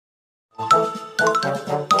Audio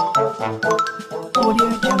Jungle. Audio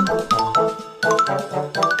Jungle.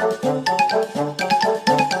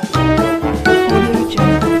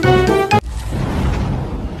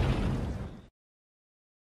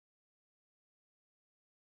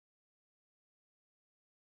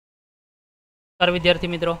 વિદ્યાર્થી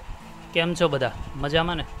મિત્રો, કેમ છો બધા?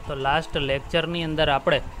 મજામાં ને? તો લાસ્ટ લેક્ચરની અંદર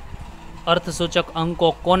આપણે અર્થસૂચક અંકો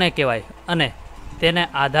કોને કહેવાય અને તેને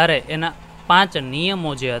આધારે એના 5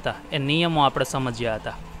 નિયમો જે હતા એ નિયમો આપણે સમજ્યા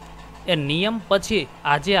હતા. એ નિયમ પછી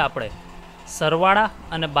આજે આપણે સરવાળા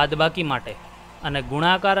અને બાદબાકી માટે અને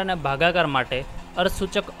ગુણાકાર અને ભાગાકાર માટે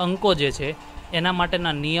અર્થસૂચક અંકો જે છે એના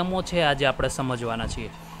માટેના નિયમો છે આજે આપણે સમજવાના છીએ.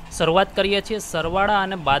 શરૂઆત કરીએ છીએ સરવાળા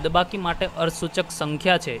અને બાદબાકી માટે અર્થસૂચક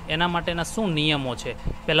સંખ્યા છે એના માટેના શું નિયમો છે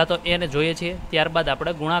પહેલાં તો એને જોઈએ છીએ, ત્યારબાદ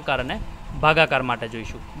આપણે ગુણાકાર અને ભાગાકાર માટે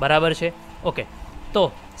જોઈશું. બરાબર છે? ઓકે. તો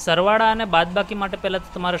સરવાળા અને બાદબાકી માટે પહેલાં તો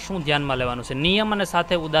તમારે શું ધ્યાનમાં લેવાનું છે? નિયમ અને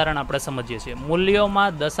સાથે ઉદાહરણ આપણે સમજીએ છીએ. મૂલ્યોમાં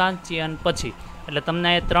દશાંશ ચિહ્ન પછી, એટલે તમને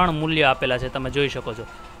એ 3 મૂલ્યો આપેલા છે, તમે જોઈ શકો છો.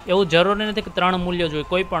 એવું જરૂરી નથી કે 3 મૂલ્યો જોઈએ,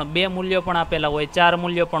 કોઈ પણ 2 મૂલ્યો પણ આપેલા હોય, 4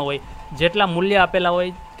 મૂલ્યો પણ હોય. જેટલા મૂલ્ય આપેલા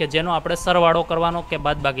હોય કે જેનો આપણે સરવાળો કરવાનો કે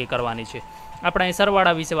બાદબાકી કરવાની છે. આપણે અહીં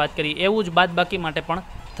સરવાળા વિશે વાત કરીએ, એવું જ બાદબાકી માટે પણ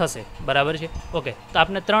થશે. બરાબર છે? ઓકે. તો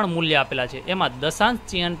આપણે 3 મૂલ્ય આપેલા છે, એમાં દશાંશ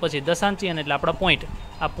ચિહ્ન પછી, દશાંશ ચિહ્ન એટલે આપણા પોઈન્ટ,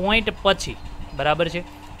 આ પોઈન્ટ પછી, બરાબર છે,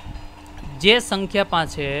 જે સંખ્યા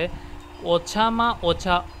પાસે ઓછામાં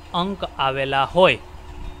ઓછા અંક આવેલા હોય,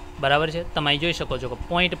 બરાબર છે, તમે અહીં જોઈ શકો છો કે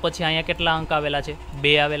પોઈન્ટ પછી અહીંયા કેટલા અંક આવેલા છે?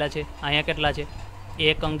 2 આવેલા છે. અહીંયા કેટલા છે?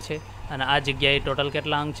 1 અંક છે. અને આ જગ્યાએ ટોટલ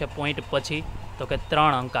કેટલા અંક છે પોઈન્ટ પછી? તો કે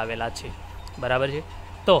 3 અંક આવેલા છે. બરાબર છે?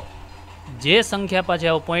 તો જે સંખ્યા પાસે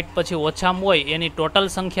આવો પોઈન્ટ પછી ઓછામાં હોય એની ટોટલ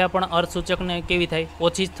સંખ્યા પણ અર્થસૂચકને કેવી થાય?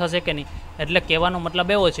 ઓછી જ થશે કે નહીં? એટલે કહેવાનો મતલબ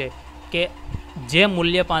એવો છે કે જે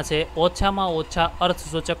મૂલ્ય પાસે ઓછામાં ઓછા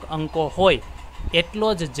અર્થસૂચક અંકો હોય એટલો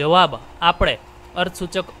જ જવાબ આપણે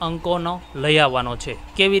અર્થસૂચક અંકોનો લઈ આવવાનો છે.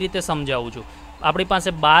 કેવી રીતે સમજાવું છું? આપણી પાસે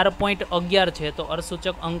 12.11 છે તો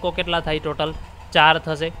અર્થસૂચક અંકો કેટલા થાય? ટોટલ 4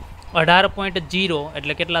 થશે. 18.0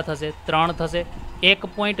 એટલે કેટલા થશે? 3 થશે.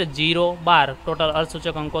 1.012 ટોટલ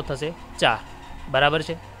અર્થસૂચક અંકો થશે 4. બરાબર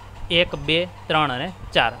છે? 1, 2, 3 અને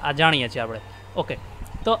 4 આ જાણીએ છીએ આપણે. ઓકે.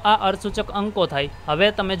 તો આ અર્થસૂચક અંકો થાય. હવે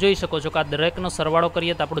તમે જોઈ શકો છો કે આ દરેકનો સરવાળો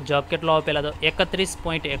કરીએ તો આપણો જવાબ કેટલો આવે? પહેલાં તો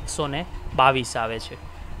 31.122 આવે છે.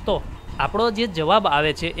 તો આપણો જે જવાબ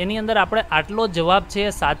આવે છે એની અંદર આપણે આટલો જવાબ છે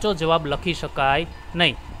એ સાચો જવાબ લખી શકાય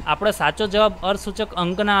નહીં. આપણે સાચો જવાબ અર્થસૂચક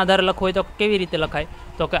અંકના આધારે લખવો હોય તો કેવી રીતે લખાય?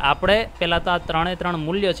 તો કે આપણે પહેલાં તો આ 3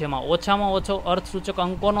 મૂલ્ય છે એમાં ઓછામાં ઓછો અર્થસૂચક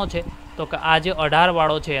અંકોનો છે તો કે આ જે 18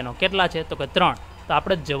 વાળો છે એનો કેટલા છે? તો કે 3. તો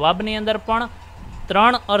આપણે જવાબની અંદર પણ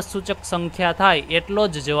 3 અર્થસૂચક સંખ્યા થાય એટલો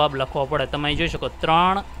જ જવાબ લખવો પડે. તમે અહીં જોઈ શકો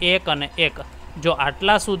 3, 1 અને 1. જો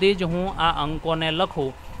આટલા સુધી જ હું આ અંકોને લખું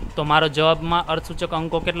તો મારો જવાબમાં અર્થસૂચક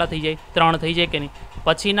અંકો કેટલા થઈ જાય? 3 થઈ જાય કે નહીં?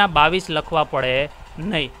 પછીના 22 લખવા પડે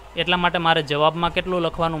નહીં. એટલા માટે મારે જવાબમાં કેટલું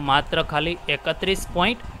લખવાનું? માત્ર ખાલી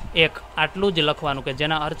 31.1 આટલું જ લખવાનું કે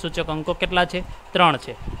જેના અર્થસૂચક અંકો કેટલા છે? 3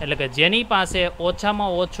 છે. એટલે કે જેની પાસે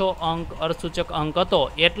ઓછામાં ઓછો અંક અર્થસૂચક અંક હતો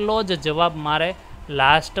એટલો જ જવાબ મારે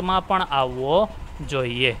લાસ્ટમાં પણ આવવો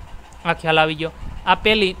જોઈએ. આ ખ્યાલ આવી ગયો? આ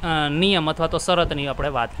પહેલી નિયમ અથવા તો શરતની આપણે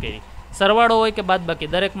વાત કરી. સરવાળો હોય કે બાદબાકી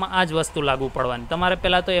દરેકમાં આ જ વસ્તુ લાગુ પડવાની. તમારે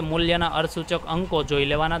પહેલાં તો એ મૂલ્યના અર્થસૂચક અંકો જોઈ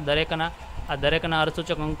લેવાના. દરેકના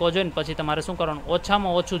અર્થસૂચક અંકો જોઈને પછી તમારે શું કરવાનું?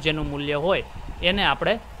 ઓછામાં ઓછું જેનું મૂલ્ય હોય એને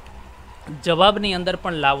આપણે જવાબની અંદર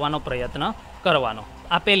પણ લાવવાનો પ્રયત્ન કરવાનો.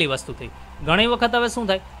 આ પહેલી વસ્તુ થઈ. ઘણી વખત હવે શું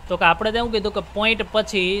થાય તો કે આપણે એવું કીધું કે પોઈન્ટ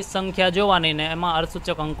પછી સંખ્યા જોવાની ને એમાં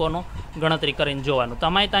અર્થસૂચક અંકોનો ગણતરી કરીને જોવાનું.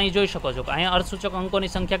 તમે ત્યાં જોઈ શકો છો કે અહીંયા અર્થસૂચક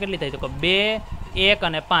અંકોની સંખ્યા કેટલી થાય? તો કે 2, 1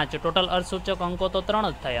 અને 5. ટોટલ અર્થસૂચક અંકો તો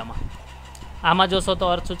 3 જ થાય. આમાં જોશો તો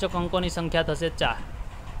અર્થસૂચક અંકોની સંખ્યા થશે 4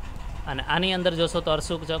 અને આની અંદર જોશો તો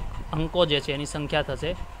અર્થસૂચક અંકો જે છે એની સંખ્યા થશે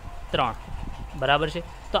 3. બરાબર છે?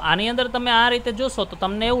 તો આની અંદર તમે આ રીતે જોશો તો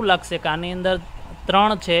તમને એવું લાગશે કે આની અંદર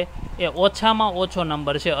 3 છે એ ઓછામાં ઓછો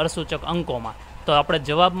નંબર છે અર્થસૂચક અંકોમાં. તો આપણે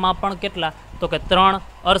જવાબમાં પણ કેટલા? તો કે 3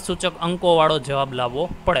 અર્થસૂચક અંકોવાળો જવાબ લાવવો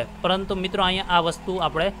પડે. પરંતુ મિત્રો અહીંયા આ વસ્તુ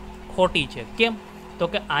આપણે ખોટી છે. કેમ? તો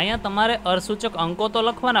કે અહીંયા તમારે અર્થસૂચક અંકો તો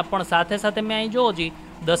લખવાના પણ સાથે સાથે મેં અહીં જોવો છીએ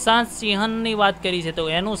દશાંશ ચિહ્નની વાત કરી છે તો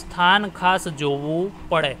એનું સ્થાન ખાસ જોવું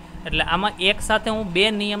પડે. એટલે આમાં એક સાથે હું 2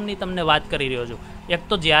 નિયમની તમને વાત કરી રહ્યો છું. એક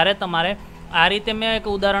તો જ્યારે તમારે આ રીતે મેં એક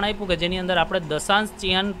ઉદાહરણ આપ્યું કે જેની અંદર આપણે દશાંશ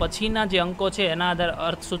ચિહ્ન પછીના જે અંકો છે એના આધારે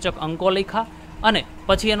અર્થસૂચક અંકો લખ્યા અને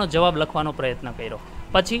પછી એનો જવાબ લખવાનો પ્રયત્ન કર્યો.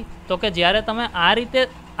 પછી તો કે જ્યારે તમે આ રીતે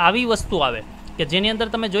આવી વસ્તુ આવે કે જેની અંદર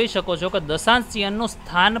તમે જોઈ શકો છો કે દશાંશ ચિહ્નનું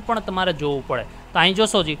સ્થાન પણ તમારે જોવું પડે. તો અહીં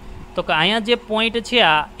જોશો જી તો કે અહીંયા જે પોઈન્ટ છે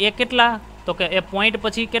આ એ કેટલા? તો કે એ પોઈન્ટ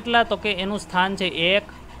પછી કેટલા? તો કે એનું સ્થાન છે 1,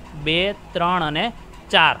 2, 3 અને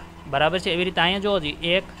 4. બરાબર છે? એવી રીતે અહીંયા જોવો જી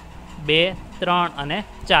 1, 2, 3 અને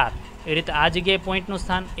 4. એ રીતે આ જગ્યાએ પોઈન્ટનું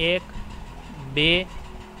સ્થાન 1 2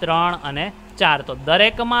 3 અને 4. તો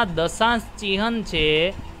દરેકમાં દશાંશ ચિહ્ન છે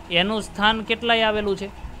એનું સ્થાન કેટલાય આવેલું છે?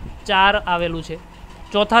 4 આવેલું છે.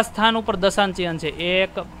 ચોથા સ્થાન ઉપર દશાંશ ચિહ્ન છે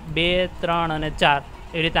 1 2 3 અને 4.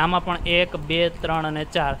 એ રીતે આમાં પણ 1 2 3 અને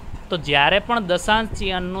 4. તો જ્યારે પણ દશાંશ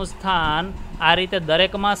ચિહ્નનું સ્થાન આ રીતે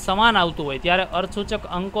દરેકમાં સમાન આવતું હોય ત્યારે અર્થસૂચક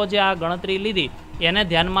અંકો જે આ ગણતરી લીધી એને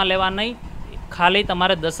ધ્યાનમાં લેવા નહીં, ખાલી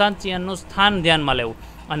તમારે દશાંશ ચિહ્નનું સ્થાન ધ્યાનમાં લેવું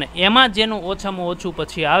અને એમાં જેનું ઓછામાં ઓછું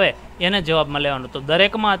પછી આવે એને જવાબમાં લેવાનું. તો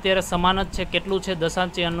દરેકમાં અત્યારે સમાન જ છે. કેટલું છે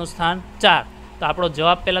દશાંશ ચિહ્નનું સ્થાન? 4. તો આપણો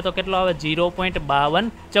જવાબ પહેલાં તો કેટલો આવે?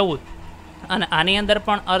 0.5214. અને આની અંદર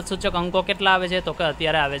પણ અર્થસૂચક અંકો કેટલા આવે છે? તો કે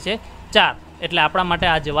અત્યારે આવે છે 4. એટલે આપણા માટે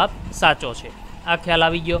આ જવાબ સાચો છે. આ ખ્યાલ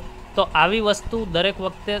આવી ગયો. તો આવી વસ્તુ દરેક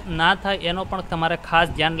વખતે ના થાય એનો પણ તમારે ખાસ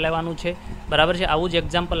ધ્યાન લેવાનું છે. બરાબર છે. આવું જ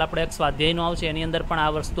એક્ઝામ્પલ આપણે એક સ્વાધ્યાયનું આવશે એની અંદર પણ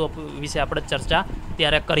આ વસ્તુ વિશે આપણે ચર્ચા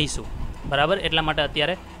ત્યારે કરીશું. બરાબર. એટલા માટે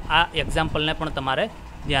અત્યારે આ એક્ઝામ્પલને પણ તમારે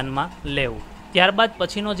ધ્યાનમાં લેવું. ત્યારબાદ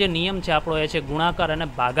પછીનો જે નિયમ છે આપણો એ છે ગુણાકાર અને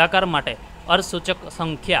ભાગાકાર માટે અર્થસૂચક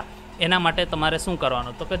સંખ્યા. એના માટે તમારે શું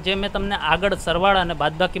કરવાનું? તો કે જે મેં તમને આગળ સરવાળા અને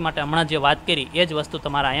બાદબાકી માટે હમણાં જે વાત કરી એ જ વસ્તુ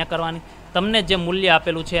તમારે અહીંયા કરવાની. તમને જે મૂલ્ય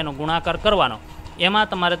આપેલું છે એનો ગુણાકાર કરવાનો. એમાં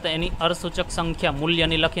તમારે એની અર્થસૂચક સંખ્યા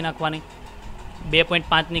મૂલ્યની લખી નાખવાની.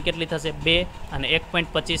 2.5ની કેટલી થશે? 2 અને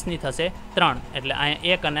 1.25ની થશે 3. એટલે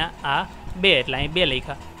અહીંયા 1 અને આ 2 એટલે અહીં 2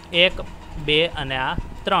 લખ્યા. 1 2 અને આ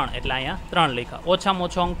 3 એટલે અહીંયા 3 લખ્યા. ઓછામાં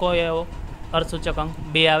ઓછો અંકો એવો અર્થસૂચક અંક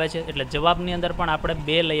 2 આવે છે. એટલે જવાબની અંદર પણ આપણે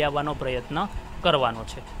 2 લઈ આવવાનો પ્રયત્ન કરવાનો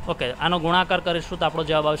છે. ઓકે, આનો ગુણાકાર કરીશું તો આપણો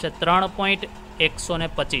જવાબ આવશે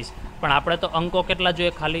 3.125. પણ આપણે તો અંકો કેટલા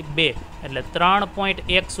જોઈએ? ખાલી 2. એટલે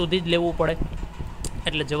 3.1 સુધી જ લેવું પડે.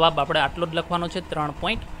 એટલે જવાબ આપણે આટલો જ લખવાનો છે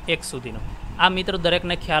 3.1 સુધીનો. આ મિત્રો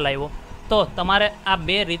દરેકને ખ્યાલ આવ્યો. તો તમારે આ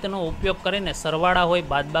બે રીતનો ઉપયોગ કરીને સરવાળા હોય,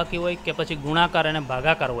 બાદબાકી હોય કે પછી ગુણાકાર અને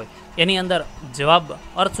ભાગાકાર હોય એની અંદર જવાબ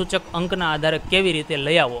અર્થસૂચક અંકના આધારે કેવી રીતે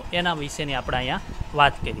લઈ આવો એના વિશેની આપણે અહીંયા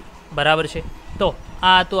વાત કરી. બરાબર છે. તો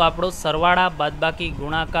આ હતું આપણું સરવાળા, બાદબાકી,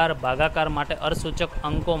 ગુણાકાર, ભાગાકાર માટે અર્થસૂચક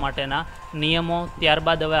અંકો માટેના નિયમો.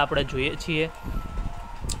 ત્યારબાદ હવે આપણે જોઈએ છીએ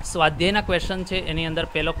સ્વાધ્યાયના ક્વેશ્ચન છે. એની અંદર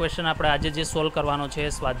પહેલો ક્વેશ્ચન આપણે આજે જે સોલ્વ કરવાનો છે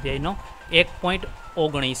સ્વાધ્યાયનો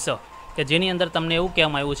 1.19 કે જેની અંદર તમને એવું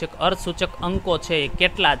કહેવામાં આવ્યું છે કે અર્થસૂચક અંકો છે એ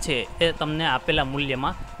કેટલા છે એ તમને આપેલા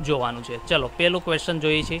મૂલ્યમાં જોવાનું છે. ચલો પહેલું ક્વેશ્ચન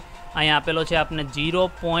જોઈએ છીએ. અહીંયા આપેલો છે આપણે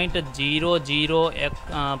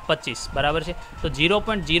 0.0025. બરાબર છે. તો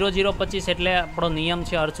 0.0025 એટલે આપણો નિયમ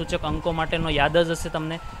છે અર્થસૂચક અંકો માટેનો. યાદ જ હશે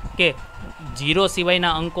તમને કે 0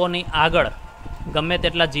 સિવાયના અંકોની આગળ ગમે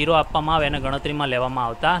તેટલા 0 આપવામાં આવે એને ગણતરીમાં લેવામાં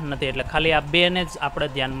આવતા નથી. એટલે ખાલી આ 2ને જ આપણે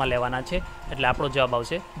ધ્યાનમાં લેવાના છે. એટલે આપણો જવાબ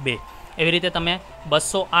આવશે 2. એવી રીતે તમે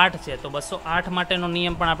 208 છે તો 208 માટેનો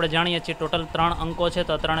નિયમ પણ આપણે જાણીએ છીએ. ટોટલ 3 અંકો છે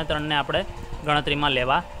તો 3ને આપણે ગણતરીમાં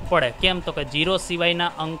લેવા પડે. કેમ? તો કે 0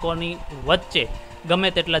 સિવાયના અંકોની વચ્ચે ગમે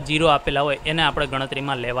તેટલા 0 આપેલા હોય એને આપણે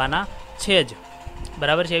ગણતરીમાં લેવાના છે જ.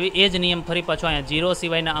 બરાબર છે. એવી એ જ નિયમ ફરી પાછો અહીંયા 0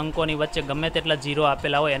 સિવાયના અંકોની વચ્ચે ગમે તેટલા 0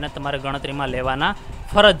 આપેલા હોય એને તમારે ગણતરીમાં લેવાના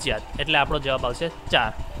ફરજિયાત. એટલે આપણો જવાબ આવશે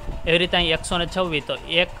 4. એવી રીતે અહીં 126 તો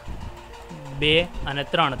 1 2 અને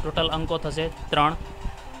 3 ટોટલ અંકો થશે 3.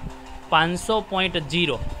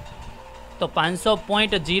 500.0 તો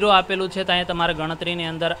 500.0 આપેલું છે તો અહીંયા તમારે ગણતરીની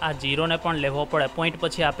અંદર આ 0ને પણ લેવો પડે. પોઈન્ટ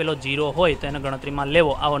પછી આપેલો 0 હોય તો એને ગણતરીમાં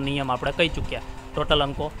લેવો. આવો નિયમ આપણે કહી ચૂક્યા. ટોટલ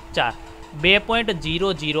અંકો 4.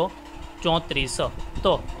 2.0034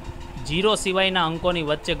 તો 0 સિવાયના અંકોની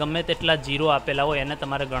વચ્ચે ગમે તેટલા 0 આપેલા હોય એને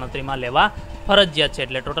તમારે ગણતરીમાં લેવા ફરજિયાત છે.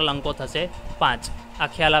 એટલે ટોટલ અંકો થશે 5. આ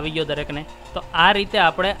ખ્યાલ આવી ગયો દરેકને. તો આ રીતે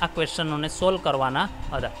આપણે આ ક્વેશ્ચનોને સોલ્વ કરવાના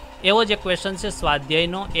હતા. એવો જ એક ક્વેશ્ચન છે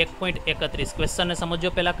સ્વાધ્યાયનો 1.31. ક્વેશ્ચનને સમજો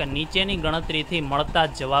પહેલાં કે નીચેની ગણતરીથી મળતા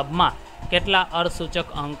જવાબમાં કેટલા અર્થસૂચક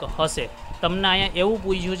અંક હશે. તમને અહીંયા એવું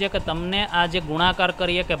પૂછ્યું છે કે તમને આ જે ગુણાકાર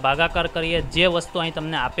કરીએ કે ભાગાકાર કરીએ જે વસ્તુ અહીં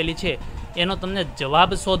તમને આપેલી છે એનો તમને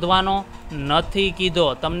જવાબ શોધવાનો નથી કીધો.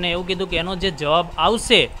 તમને એવું કીધું કે એનો જે જવાબ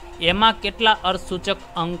આવશે એમાં કેટલા અર્થસૂચક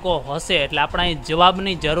અંકો હશે. એટલે આપણે અહીં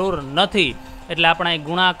જવાબની જરૂર નથી. એટલે આપણે અહીં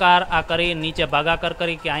ગુણાકાર આ કરી, નીચે ભાગાકાર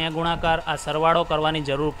કરી કે અહીંયા ગુણાકાર, આ સરવાળો કરવાની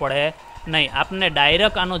જરૂર પડે નહીં. આપને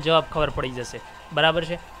ડાયરેક્ટ આનો જવાબ ખબર પડી જશે. બરાબર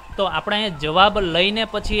છે. તો આપણે અહીંયા જવાબ લઈને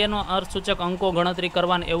પછી એનો અર્થસૂચક અંકો ગણતરી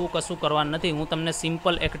કરવાનું એવું કશું કરવાનું નથી. હું તમને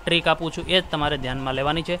સિમ્પલ એક ટ્રીક આપું છું એ જ તમારે ધ્યાનમાં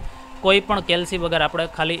લેવાની છે. કોઈ પણ કેલ્સી વગર આપણે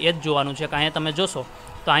ખાલી એ જ જોવાનું છે કે અહીંયા તમે જોશો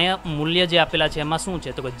તો અહીંયા મૂલ્ય જે આપેલા છે એમાં શું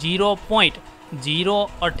છે તો કે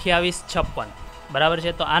 0.02856. બરાબર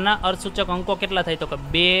છે. તો આના અર્થસૂચક અંકો કેટલા થાય તો કે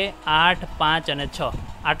 2 8 5 અને 6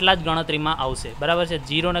 આટલા જ ગણતરીમાં આવશે. બરાબર છે.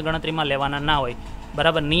 0ને ગણતરીમાં લેવાના ના હોય.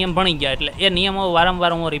 બરાબર. નિયમ ભણી ગયા એટલે એ નિયમો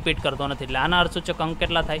વારંવાર હું રિપીટ કરતો નથી. એટલે આના અર્થસૂચક અંક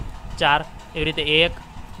કેટલા થાય 4. એવી રીતે 1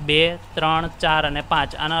 2 3 4 અને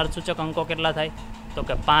 5 આના અર્થસૂચક અંકો કેટલા થાય તો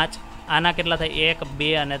કે 5. આના કેટલા થાય 1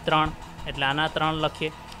 2 અને 3 એટલે આના 3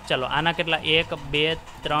 લખીએ. ચાલો આના કેટલા 1 2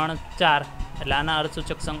 3 4 એટલે આના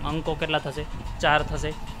અર્થસૂચક અંકો કેટલા થશે 4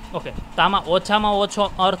 થશે. ઓકે, તો આમાં ઓછામાં ઓછો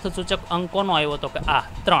અર્થસૂચક અંકોનો આવ્યો તો કે આ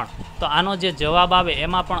 3. તો આનો જે જવાબ આવે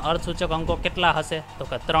એમાં પણ અર્થસૂચક અંકો કેટલા હશે તો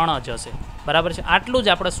કે 3 જ હશે. બરાબર છે. આટલું જ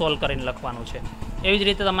આપણે સોલ્વ કરીને લખવાનું છે. એવી જ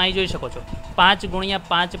રીતે તમે અહીં જોઈ શકો છો 5 ×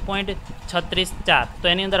 5.36 4. તો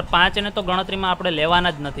એની અંદર 5 ને તો ગણતરીમાં આપણે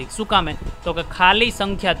લેવાના જ નથી. શું કામે તો કે ખાલી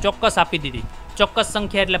સંખ્યા ચોક્કસ આપી દીધી. ચોક્કસ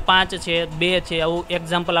સંખ્યા એટલે 5 છે 2 છે. આવું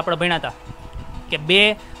એક્ઝામ્પલ આપણે ભણ્યા હતા કે 2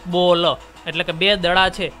 બોલ એટલે કે 2 દડા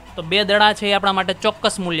છે. તો 2 દડા છે એ આપણા માટે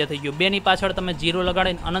ચોક્કસ મૂલ્ય થઈ ગયું. 2ની પાછળ તમે 0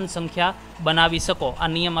 લગાડીને અનંત સંખ્યા બનાવી શકો. આ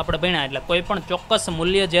નિયમ આપણે ભણ્યા. એટલે કોઈ પણ ચોક્કસ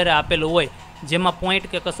મૂલ્ય જ્યારે આપેલું હોય જેમાં પોઈન્ટ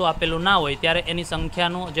કે કશું આપેલું ના હોય ત્યારે એની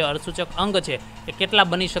સંખ્યાનું જે અર્થસૂચક અંક છે એ કેટલા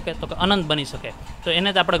બની શકે તો કે અનંત બની શકે. તો એને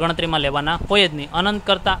જ આપણે ગણતરીમાં લેવાના હોય જ નહીં. અનંત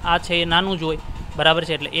કરતાં આ છે એ નાનું જ હોય. બરાબર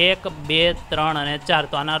છે. એટલે 1 2 3 અને 4.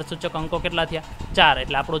 તો આના અર્થસૂચક અંકો કેટલા થયા 4.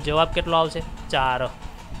 એટલે આપણો જવાબ કેટલો આવશે 4.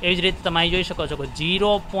 એવી જ રીતે તમે અહીં જોઈ શકો છો કે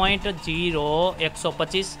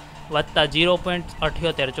 0.0125 વત્તા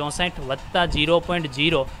 0.7864 વત્તા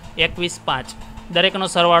 0.0125 દરેકનો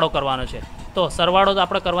સરવાળો કરવાનો છે. તો સરવાળો તો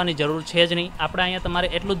આપણે કરવાની જરૂર છે જ નહીં. આપણે અહીંયા તમારે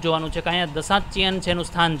એટલું જ જોવાનું છે કે અહીંયા દશાંશ ચિહ્ન છે એનું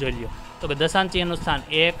સ્થાન જોઈ લો. તો કે દશાંશ ચિહ્નનું સ્થાન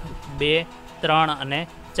 1 2 3 અને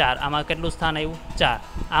 4. આમાં કેટલું સ્થાન આવ્યું 4.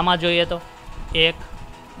 આમાં જોઈએ તો 1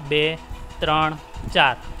 2 3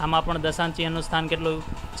 4. આમાં પણ દશાંશ ચિહ્નનું સ્થાન કેટલું આવ્યું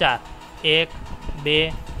 4. 1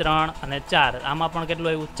 2 3 અને 4. આમાં પણ કેટલું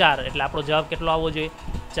આવ્યું 4. એટલે આપણો જવાબ કેટલો આવવો જોઈએ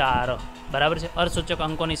 4. બરાબર છે. અર્થસૂચક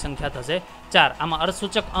અંકોની સંખ્યા થશે 4. આમાં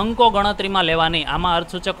અર્થસૂચક અંકો ગણતરીમાં લેવા નહીં. આમાં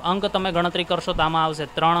અર્થસૂચક અંક તમે ગણતરી કરશો તો આમાં આવશે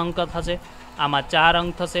 3 અંક થશે, આમાં 4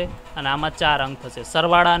 અંક થશે અને આમાં 4 અંક થશે.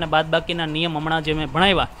 સરવાળા અને બાદબાકીના નિયમ હમણાં જે મેં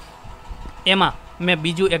ભણાવ્યા એમાં મેં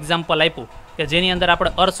બીજું એક્ઝામ્પલ આપ્યું કે જેની અંદર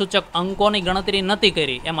આપણે અર્થસૂચક અંકોની ગણતરી નથી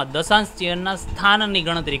કરી, એમાં દશાંશ ચિહ્નના સ્થાનની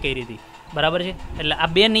ગણતરી કરી હતી. બરાબર છે. એટલે આ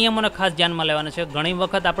બે નિયમોને ખાસ ધ્યાનમાં લેવાના છે. ઘણી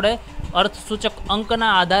વખત આપણે અર્થસૂચક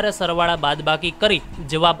અંકના આધારે સરવાળા બાદબાકી કરી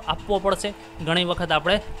જવાબ આપવો પડશે. ઘણી વખત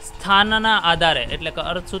આપણે સ્થાનના આધારે એટલે કે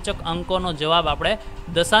અર્થસૂચક અંકોનો જવાબ આપણે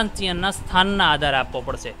દશાંશ ચિહ્નના સ્થાનના આધારે આપવો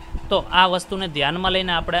પડશે. તો આ વસ્તુને ધ્યાનમાં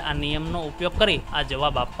લઈને આપણે આ નિયમનો ઉપયોગ કરી આ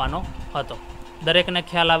જવાબ આપવાનો હતો. દરેકને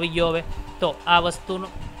ખ્યાલ આવી ગયો હવે. તો આ વસ્તુનો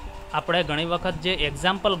આપણે ઘણી વખત જે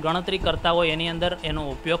એક્ઝામ્પલ ગણતરી કરતા હોય એની અંદર એનો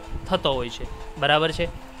ઉપયોગ થતો હોય છે. બરાબર છે.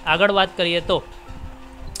 આગળ વાત કરીએ તો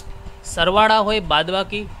સરવાળા હોય,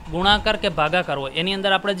 બાદબાકી, ગુણાકાર કે ભાગાકાર હોય એની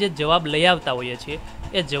અંદર આપણે જે જવાબ લઈ આવતા હોઈએ છીએ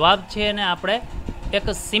એ જવાબ છે એને આપણે એક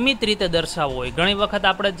સીમિત રીતે દર્શાવવો હોય. ઘણી વખત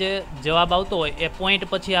આપણે જે જવાબ આવતો હોય એ પોઈન્ટ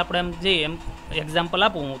પછી આપણે એમ જઈએ, એમ એક્ઝામ્પલ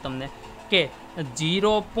આપું હું તમને કે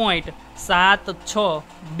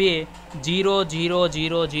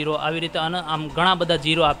 0.762000 આવી રીતે આમ ઘણા બધા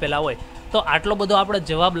 0 આપેલા હોય તો આટલો બધો આપણે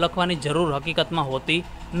જવાબ લખવાની જરૂર હકીકતમાં હોતી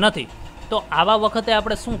નથી. તો આવા વખતે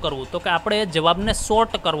આપણે શું કરવું તો કે આપણે એ જવાબને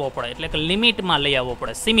શોર્ટ કરવો પડે, એટલે કે લિમિટમાં લઈ આવવો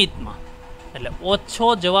પડે, સીમિતમાં. એટલે ઓછો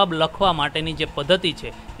જવાબ લખવા માટેની જે પદ્ધતિ છે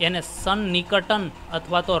એને સન્નિકટન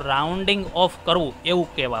અથવા તો રાઉન્ડિંગ ઓફ કરવું એવું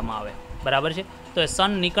કહેવામાં આવે. બરાબર છે. તો એ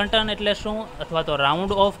સન્નિકટન એટલે શું અથવા તો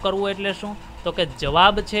રાઉન્ડ ઓફ કરવું એટલે શું તો કે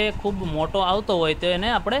જવાબ છે ખૂબ મોટો આવતો હોય તો એને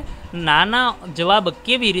આપણે નાના જવાબ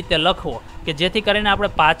કેવી રીતે લખવો કે જેથી કરીને આપણે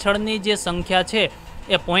પાછળની જે સંખ્યા છે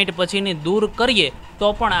એ પોઈન્ટ પછીની દૂર કરીએ તો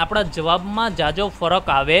પણ આપણા જવાબમાં જાજો ફરક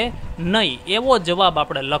આવે નહીં, એવો જવાબ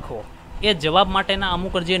આપણે લખવો. એ જવાબ માટેના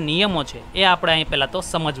અમુક જે નિયમો છે એ આપણે અહીં પહેલાં તો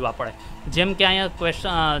સમજવા પડે. જેમ કે અહીંયા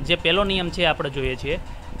ક્વેશ્ચન જે પહેલો નિયમ છે આપણે જોઈએ છીએ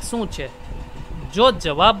શું છે, જો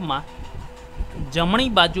જવાબમાં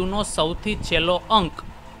જમણી બાજુનો સૌથી છેલ્લો અંક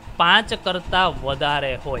 5 કરતાં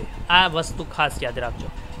વધારે હોય, આ વસ્તુ ખાસ યાદ રાખજો,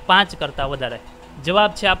 5 કરતાં વધારે.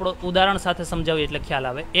 જવાબ છે આપણો ઉદાહરણ સાથે સમજાવીએ એટલે ખ્યાલ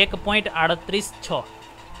આવે. 1.386.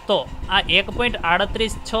 તો આ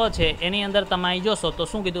 1.386 છે એની અંદર તમે અહીં જોશો તો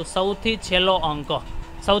શું કીધું, સૌથી છેલ્લો અંક.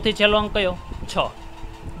 સૌથી છેલ્લો અંક કયો 6.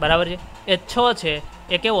 બરાબર છે. એ 6 છે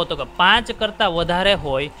એ કેવો તો કે 5 કરતાં વધારે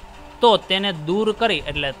હોય તો તેને દૂર કરી,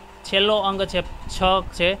 એટલે છેલ્લો અંક છે 6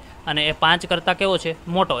 છે અને એ 5 કરતાં કેવો છે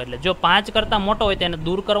મોટો, એટલે જો 5 કરતાં મોટો હોય તેને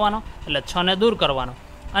દૂર કરવાનો, એટલે 6 ને દૂર કરવાનો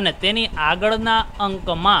અને તેની આગળના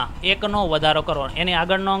અંકમાં 1નો વધારો કરવાનો. એની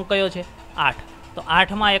આગળનો અંક કયો છે 8. તો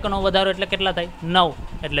 8માં 1નો વધારો એટલે કેટલા થાય 9.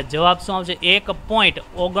 એટલે જવાબ શું આવશે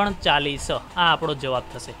 1.39. આ આપણો જવાબ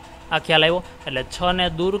થશે. આ ખ્યાલ આવ્યો. એટલે 6 ને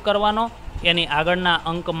દૂર કરવાનો, એની આગળના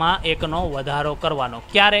અંકમાં 1નો વધારો કરવાનો.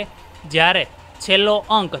 ક્યારે? જ્યારે છેલ્લો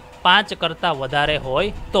અંક 5 કરતાં વધારે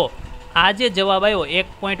હોય તો. આ જે જવાબ આવ્યો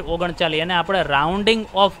 1.39 એને આપણે રાઉન્ડિંગ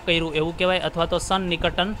ઓફ કર્યું એવું કહેવાય અથવા તો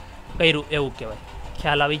સન્નિકટન કર્યું એવું કહેવાય.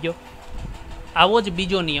 ખ્યાલ આવી ગયો. આવો જ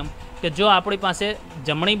બીજો નિયમ કે જો આપણી પાસે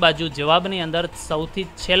જમણી બાજુ જવાબની અંદર સૌથી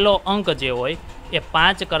છેલ્લો અંક જે હોય એ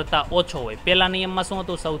 5 કરતાં ઓછો હોય. પહેલા નિયમમાં શું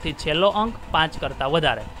હતું, સૌથી છેલ્લો અંક 5 કરતાં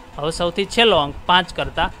વધારે. હવે સૌથી છેલ્લો અંક 5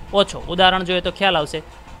 કરતાં ઓછો. ઉદાહરણ જોઈએ તો ખ્યાલ આવશે.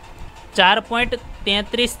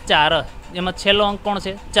 4.33 એમાં છેલ્લો અંક કોણ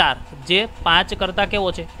છે 4, જે 5 કરતાં કેવો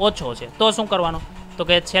છે ઓછો છે. તો શું કરવાનું તો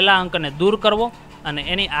કે છેલ્લા અંકને દૂર કરવો અને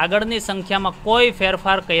એની આગળની સંખ્યામાં કોઈ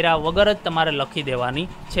ફેરફાર કર્યા વગર જ તમારે લખી દેવાની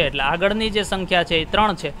છે. એટલે આગળની જે સંખ્યા છે એ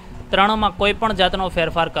 3 છે, 3માં કોઈ પણ જાતનો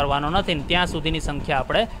ફેરફાર કરવાનો નથી ને ત્યાં સુધીની સંખ્યા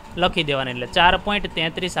આપણે લખી દેવાની. એટલે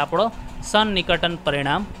 4.33 આપણો સન્નિકટન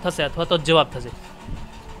પરિણામ થશે અથવા તો જવાબ થશે.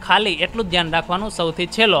 ખાલી એટલું જ ધ્યાન રાખવાનું, સૌથી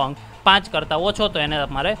છેલ્લો અંક 5 કરતાં ઓછો તો એને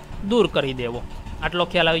તમારે દૂર કરી દેવો. આટલો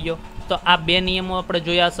ખ્યાલ આવી ગયો. તો આ બે નિયમો આપણે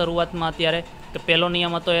જોયા શરૂઆતમાં અત્યારે. કે પહેલો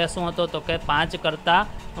નિયમ હતો એ શું હતો તો કે 5 કરતાં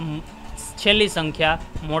છેલ્લી સંખ્યા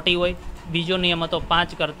મોટી હોય. બીજો નિયમ હતો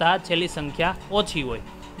 5 કરતાં છેલ્લી સંખ્યા ઓછી હોય.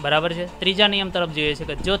 બરાબર છે. ત્રીજા નિયમ તરફ જોઈએ છે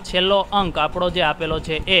કે જો છેલ્લો અંક આપણો જે આપેલો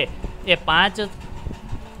છે એ 5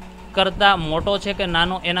 કરતાં મોટો છે કે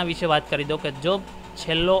નાનો એના વિશે વાત કરી દો. કે જો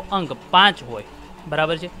છેલ્લો અંક 5 હોય,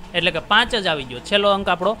 બરાબર છે, એટલે કે 5 જ આવી ગયો, છેલ્લો અંક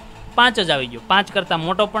આપણો 5 જ આવી ગયો, 5 કરતાં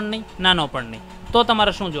મોટો પણ નહીં નાનો પણ નહીં, તો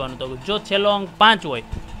તમારે શું જોવાનું તો જો છેલ્લો અંક 5 હોય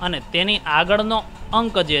અને તેની આગળનો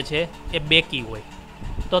અંક જે છે એ બેકી હોય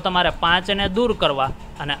તો તમારે 5ને દૂર કરવા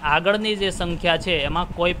અને આગળની જે સંખ્યા છે એમાં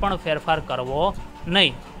કોઈ પણ ફેરફાર કરવો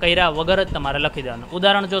નહીં, કર્યા વગર જ તમારે લખી દેવાનું.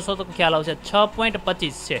 ઉદાહરણ જોશો તો ખ્યાલ આવશે.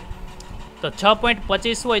 6.25 છે તો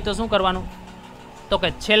 6.25 હોય તો શું કરવાનું તો કે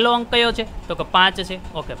છેલ્લો અંક કયો છે તો કે 5 છે.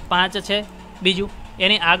 ઓકે, 5 છે. બીજું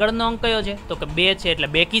એની આગળનો અંક કયો છે તો કે 2 છે, એટલે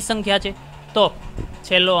બેકી સંખ્યા છે. તો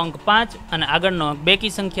છેલ્લો અંક 5 અને આગળનો અંક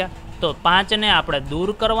બેકી સંખ્યા, તો 5ને આપણે દૂર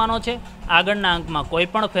કરવાનો છે, આગળના અંકમાં કોઈ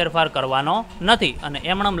પણ ફેરફાર કરવાનો નથી અને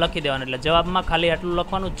એમણમ લખી દેવાનું. એટલે જવાબમાં ખાલી આટલું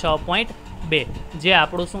લખવાનું 6.2, જે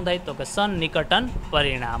આપણું શું થાય તો કે સન્નિકટન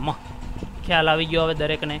પરિણામ. ખ્યાલ આવી ગયો હવે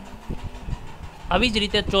દરેકને. આવી જ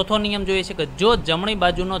રીતે ચોથો નિયમ જોઈએ છે કે જો જમણી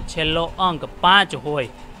બાજુનો છેલ્લો અંક 5 હોય,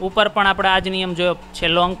 ઉપર પણ આપણે આ જ નિયમ જોયો,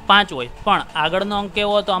 છેલ્લો અંક 5 હોય પણ આગળનો અંક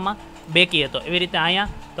કેવો હતો આમાં બેકી હતો. એવી રીતે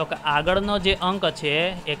અહીંયા તો કે આગળનો જે અંક છે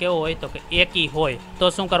એ કેવો હોય તો કે એકી હોય તો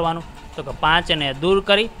શું કરવાનું તો કે 5ને દૂર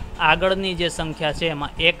કરી આગળની જે સંખ્યા છે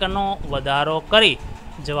એમાં 1નો વધારો કરી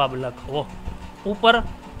જવાબ લખવો. ઉપર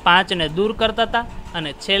 5ને દૂર કરતા હતા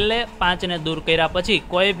અને છેલ્લે 5ને દૂર કર્યા પછી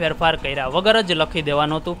કોઈ ફેરફાર કર્યા વગર જ લખી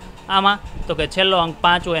દેવાનું હતું. આમાં તો કે છેલ્લો અંક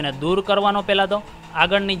 5 હોય એને દૂર કરવાનો પહેલાં તો,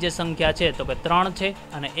 આગળની જે સંખ્યા છે તો કે 3 છે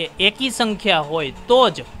અને એ એકી સંખ્યા હોય તો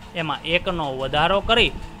જ એમાં 1નો વધારો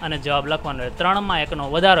કરી અને જવાબ લખવાનો. 3માં 1નો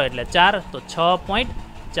વધારો એટલે 4, તો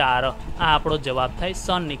 6.4 આ આપણો જવાબ થાય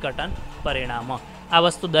સન્નિકટન પરિણામ. આ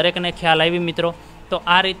વસ્તુ દરેકને ખ્યાલ આવી મિત્રો. તો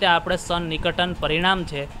આ રીતે આપણે સન્નિકટન પરિણામ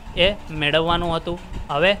છે એ મેળવવાનું હતું.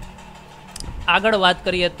 હવે આગળ વાત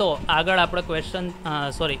કરીએ તો આગળ આપણે ક્વેશ્ચન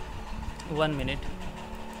 1 મિનિટ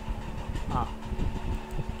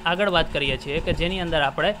આગળ વાત કરીએ છીએ કે જેની અંદર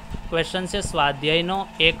આપણે ક્વેશ્ચન છે સ્વાધ્યાયનો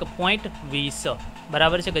 1.20,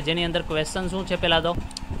 બરાબર છે, કે જેની અંદર ક્વેશ્ચન શું છે પહેલાં તો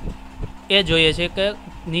એ જોઈએ છે કે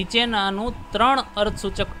નીચેનાનું 3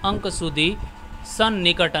 અર્થસૂચક અંક સુધી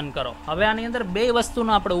સન્નિકટન કરો. હવે આની અંદર બે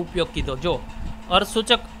વસ્તુનો આપણે ઉપયોગ કીધો. જો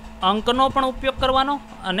અર્થસૂચક અંકનો પણ ઉપયોગ કરવાનો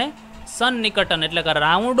અને સન્નિકટન એટલે કે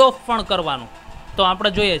રાઉન્ડ ઓફ પણ કરવાનું. તો આપણે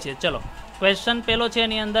જોઈએ છીએ. ચલો ક્વેશ્ચન પહેલો છે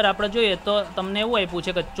એની અંદર આપણે જોઈએ તો તમને એવું આપ્યું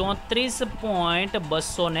છે કે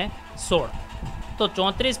 34.216. તો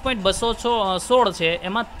 34.216 છે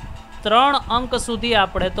એમાં 3 અંક સુધી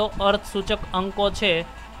આપણે તો અર્થસૂચક અંકો છે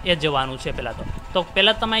એ જવાનું છે પહેલાં તો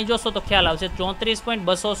પહેલાં તમે અહીં જોશો તો ખ્યાલ આવશે.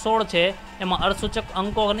 34.216 છે એમાં અર્થસૂચક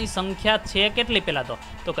અંકોની સંખ્યા છે કેટલી પહેલાં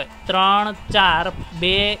તો કે 3, 4,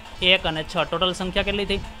 2, 1 અને 6. ટોટલ સંખ્યા કેટલી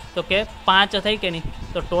થઈ તો કે 5 થઈ કે નહીં.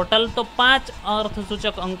 તો ટોટલ તો 5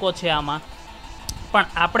 અર્થસૂચક અંકો છે આમાં, પણ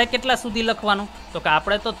આપણે કેટલા સુધી લખવાનું તો કે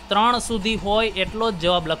આપણે તો 3 સુધી હોય એટલો જ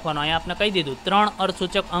જવાબ લખવાનો. અહીંયા આપણે કહી દીધું 3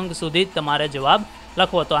 અર્થસૂચક અંક સુધી જ તમારે જવાબ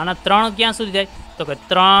લખવો. તો આના 3 ક્યાં સુધી થાય તો કે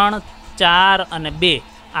 3, 4 અને 2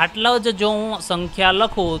 આટલા જ જો હું સંખ્યા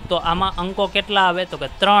લખું તો આમાં અંકો કેટલા આવે તો કે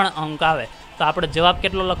 3 અંક આવે. તો આપણે જવાબ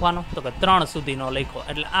કેટલો લખવાનો તો કે 3 સુધીનો લખ્યો.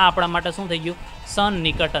 એટલે આ આપણા માટે શું થઈ ગયું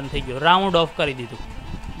સન્નિકટન થઈ ગયું, રાઉન્ડ ઓફ કરી દીધું,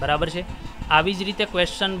 બરાબર છે. આવી જ રીતે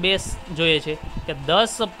ક્વેશ્ચન 2 જોઈએ છે કે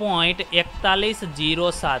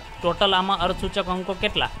 10.4107. ટોટલ આમાં અર્થસૂચક અંકો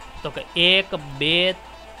કેટલા તો કે 1, 2,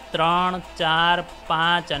 3, 4,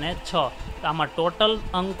 5 અને 6. તો આમાં ટોટલ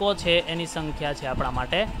અંકો છે એની સંખ્યા છે આપણા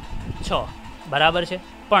માટે 6, બરાબર છે.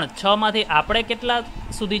 પણ 6માંથી આપણે કેટલા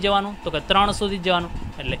સુધી જવાનું તો કે 3 સુધી જવાનું.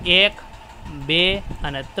 એટલે 1, 2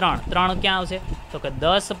 અને 3 ક્યાં આવશે તો કે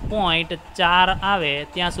 10.4 આવે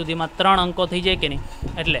ત્યાં સુધીમાં 3 અંકો થઈ જાય કે નહીં.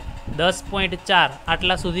 એટલે 10.4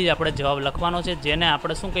 આટલા સુધી જ આપણે જવાબ લખવાનો છે, જેને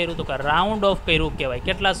આપણે શું કર્યું તો કે રાઉન્ડ ઓફ કર્યું કહેવાય.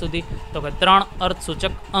 કેટલા સુધી તો કે 3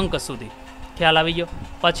 અર્થસૂચક અંક સુધી. ખ્યાલ આવી ગયો.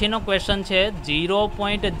 પછીનો ક્વેશ્ચન છે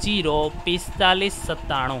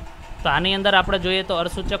 0.04597. તો આની અંદર આપણે જોઈએ તો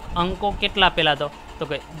અર્થસૂચક અંકો કેટલા પહેલાં તો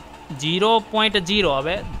કે 0.0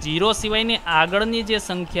 હવે 0 સિવાયની આગળની જે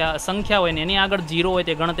સંખ્યા હોય ને એની આગળ 0 હોય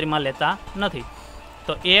તે ગણતરીમાં લેતા નથી.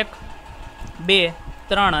 તો 1, 2,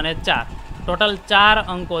 3 અને 4 ટોટલ 4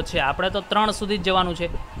 અંકો છે. આપણે તો 3 સુધી જ જવાનું છે,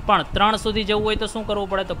 પણ 3 સુધી જવું હોય તો શું કરવું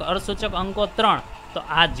પડે? તો અર્ધસૂચક અંકો 3. તો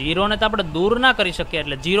આ 0 ને તો આપણે દૂર ના કરી શકીએ,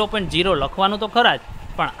 એટલે 0.0 લખવાનું તો ખરા જ,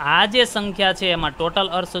 પણ આ જે સંખ્યા છે એમાં ટોટલ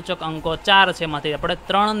અર્ધસૂચક અંકો 4 છે, એમાંથી આપણે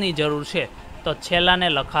 3ની જરૂર છે. તો છેલ્લાને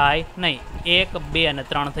લખાય નહીં. 1, 2 અને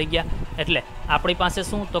 3 થઈ ગયા. એટલે આપણી પાસે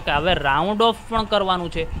શું? તો કે હવે રાઉન્ડ ઓફ પણ કરવાનું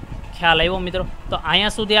છે. ખ્યાલ આવ્યો મિત્રો? તો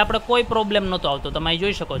અહીંયા સુધી આપણે કોઈ પ્રોબ્લેમ નહોતો આવતો. તમે અહીં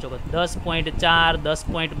જોઈ શકો છો કે 10.4,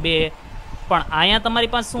 10.2, પણ અહીંયા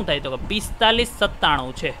તમારી પાસે શું થાય? તો કે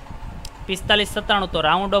 4597 છે. 4597. તો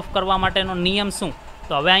રાઉન્ડ ઓફ કરવા માટેનો નિયમ શું?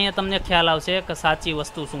 તો હવે અહીંયા તમને ખ્યાલ આવશે કે સાચી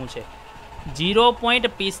વસ્તુ શું છે.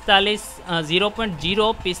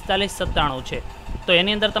 0.04597 છે. તો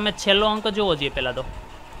એની અંદર તમે છેલ્લો અંક જોવો જોઈએ પહેલાં તો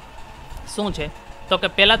શું છે? તો કે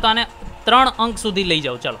પહેલાં તો આને 3 અંક સુધી લઈ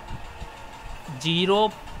જાઓ. ચાલો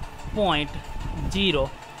 0.0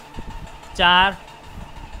 4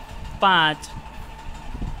 5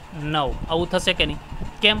 9 આવું થશે કે નહીં?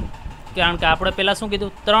 કેમ? કારણ કે આપણે પહેલાં શું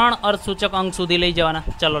કીધું? 3 અર્ધસૂચક અંક સુધી લઈ જવાના.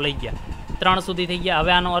 ચાલો લઈ ગયા, 3 સુધી થઈ ગયા.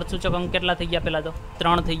 હવે આનો અર્ધસૂચક અંક કેટલા થઈ ગયા? પહેલાં તો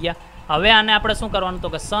 3 થઈ ગયા. હવે આને આપણે શું કરવાનું? તો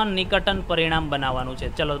કે સનિકટન પરિણામ બનાવવાનું છે.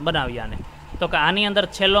 ચલો બનાવીએ આને. તો કે આની અંદર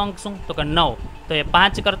છેલ્લો અંક શું? તો કે 9. તો એ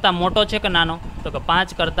 5 કરતાં મોટો છે કે નાનો? તો કે 5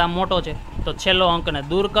 કરતાં મોટો છે. તો છેલ્લો અંકને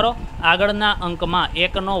દૂર કરો, આગળના અંકમાં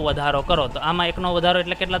 1નો વધારો કરો. તો આમાં 1નો વધારો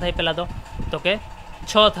એટલે કેટલા થાય પહેલાં તો કે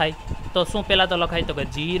 6 થાય. તો શું પહેલાં તો લખાય? તો કે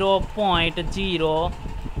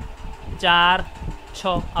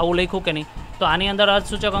 0.046 આવું લખ્યું કે નહીં? તો આની અંદર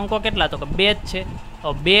અર્ધસૂચક અંકો કેટલા? તો કે 2 જ છે.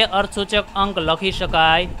 2 અર્ધસૂચક અંક લખી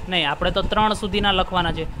શકાય નહીં. આપણે તો 3 સુધીના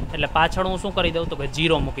લખવાના છે, એટલે પાછળ હું શું કરી દઉં? તો કે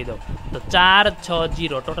 0 મૂકી દઉં. તો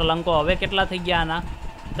 460 ટોટલ અંકો હવે કેટલા થઈ ગયા? આના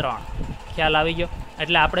 3. ખ્યાલ આવી ગયો?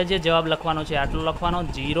 એટલે આપણે જે જવાબ લખવાનો છે આટલો લખવાનો,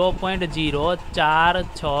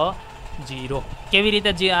 0.0460. કેવી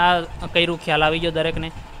રીતે જે આ કર્યું ખ્યાલ આવી ગયો દરેકને?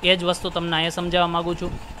 એ જ વસ્તુ તમને અહીંયા સમજાવવા માગું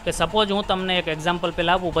છું કે સપોઝ હું તમને એક એક્ઝામ્પલ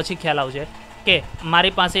પહેલાં આપું, પછી ખ્યાલ આવશે કે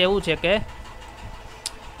મારી પાસે એવું છે કે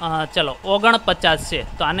ચલો 49 છે.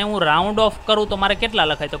 તો આને હું રાઉન્ડ ઓફ કરું તો મારે કેટલા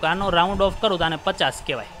લખાય? તો કે આનો રાઉન્ડ ઓફ કરું તો આને 50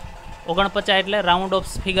 કહેવાય. 49 એટલે રાઉન્ડ ઓફ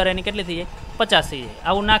ફિગર એની કેટલી થઈ જાય? 50 થઈ જાય.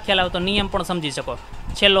 આવું ના ખ્યાલ આવે તો નિયમ પણ સમજી શકો.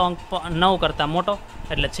 છેલ્લો અંક 9 કરતાં મોટો,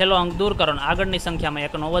 એટલે છેલ્લો અંક દૂર કરો ને આગળની સંખ્યામાં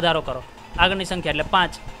 1નો વધારો કરો. આગળની સંખ્યા એટલે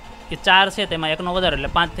 5 કે 4 છે, તેમાં 1નો વધારો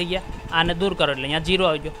એટલે 5 થઈ ગયા. આને દૂર કરો એટલે અહીંયા 0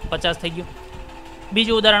 આવી ગયો, 50 થઈ ગયું.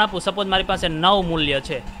 બીજું ઉદાહરણ આપું. સપોઝ મારી પાસે 9 મૂલ્ય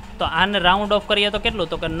છે, તો આને રાઉન્ડ ઓફ કરીએ તો કેટલું?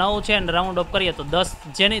 તો કે 9 છે અને રાઉન્ડ ઓફ કરીએ તો 10,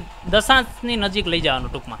 જેની દશાંશની નજીક લઈ જવાનું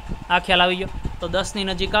ટૂંકમાં. આ ખ્યાલ આવી ગયો? તો 10ની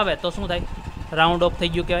નજીક આવે તો શું થાય? રાઉન્ડ ઓફ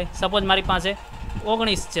થઈ ગયું કહેવાય. સપોઝ મારી પાસે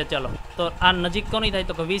 19 છે, ચલો તો આ નજીક કોની થાય?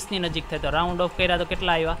 તો કે 20ની નજીક થાય. તો રાઉન્ડ ઓફ કર્યા તો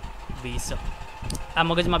કેટલા આવ્યા? 20. આ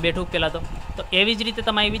મગજમાં બેઠું પહેલાં તો એવી જ રીતે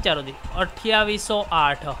તમે અહીં વિચારો છો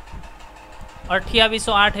 2808.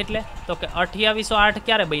 2808 એટલે તો કે 2808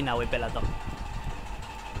 ક્યારે બન્યા હોય? પહેલાં તો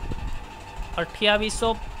 2800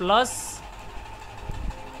 પ્લસ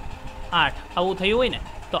 8 આવું થયું હોય ને?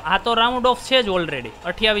 તો આ તો રાઉન્ડ ઓફ છે જ ઓલરેડી.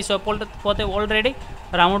 2800 પોતે ઓલરેડી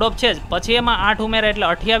રાઉન્ડ ઓફ છે જ, પછી એમાં 8 ઉમેરા એટલે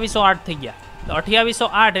 2808 થઈ ગયા. તો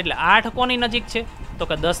 2808 એટલે 8 કોની નજીક છે? તો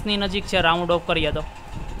કે 10ની નજીક છે. રાઉન્ડ ઓફ કરીએ તો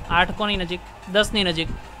 8 કોની નજીક? 10ની નજીક.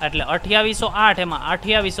 એટલે 2808 એમાં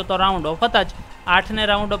 2800 તો રાઉન્ડ ઓફ હતા જ. 8ને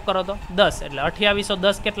રાઉન્ડ ઓફ કરો તો 10, એટલે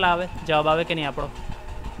 2810 કેટલા આવે? જવાબ આવે કે નહીં આપણો?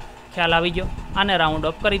 ખ્યાલ આવી ગયો? આને રાઉન્ડ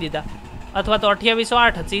ઓફ કરી દીધા. અથવા તો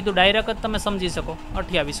 2808 સીધું ડાયરેક્ટ જ તમે સમજી શકો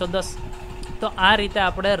 2810. તો આ રીતે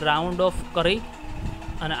આપણે રાઉન્ડ ઓફ કરી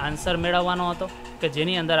અને આન્સર મેળવવાનો હતો કે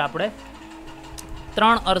જેની અંદર આપણે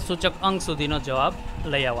 3 અર્ધસૂચક અંક સુધીનો જવાબ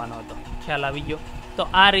લઈ આવવાનો હતો. ખ્યાલ આવી ગયો? તો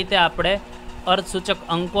આ રીતે આપણે અર્ધસૂચક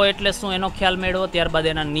અંકો એટલે શું એનો ખ્યાલ મેળવો, ત્યારબાદ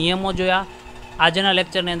એના નિયમો જોયા. આજના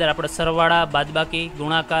લેક્ચરની અંદર આપણે સરવાળા, બાદબાકી,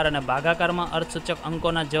 ગુણાકાર અને ભાગાકારમાં અર્ધસૂચક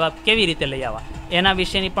અંકોના જવાબ કેવી રીતે લઈ આવવા એના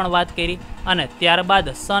વિશેની પણ વાત કરી. અને ત્યારબાદ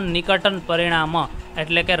સનિકટન પરિણામ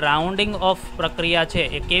એટલે કે રાઉન્ડિંગ ઓફ પ્રક્રિયા છે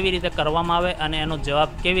એ કેવી રીતે કરવામાં આવે અને એનો જવાબ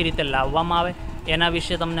કેવી રીતે લાવવામાં આવે એના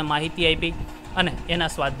વિશે તમને માહિતી આપી. અને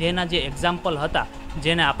એના સ્વાધ્યાયના જે એક્ઝામ્પલ હતા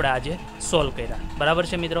જેને આપણે આજે સોલ્વ કર્યા. બરાબર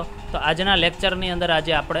છે મિત્રો? તો આજના લેક્ચરની અંદર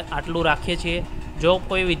આજે આપણે આટલું રાખીએ છીએ. જો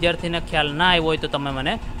કોઈ વિદ્યાર્થીને ખ્યાલ ના આવ્યો હોય તો તમે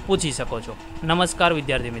મને પૂછી શકો છો. નમસ્કાર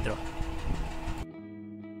વિદ્યાર્થી મિત્રો.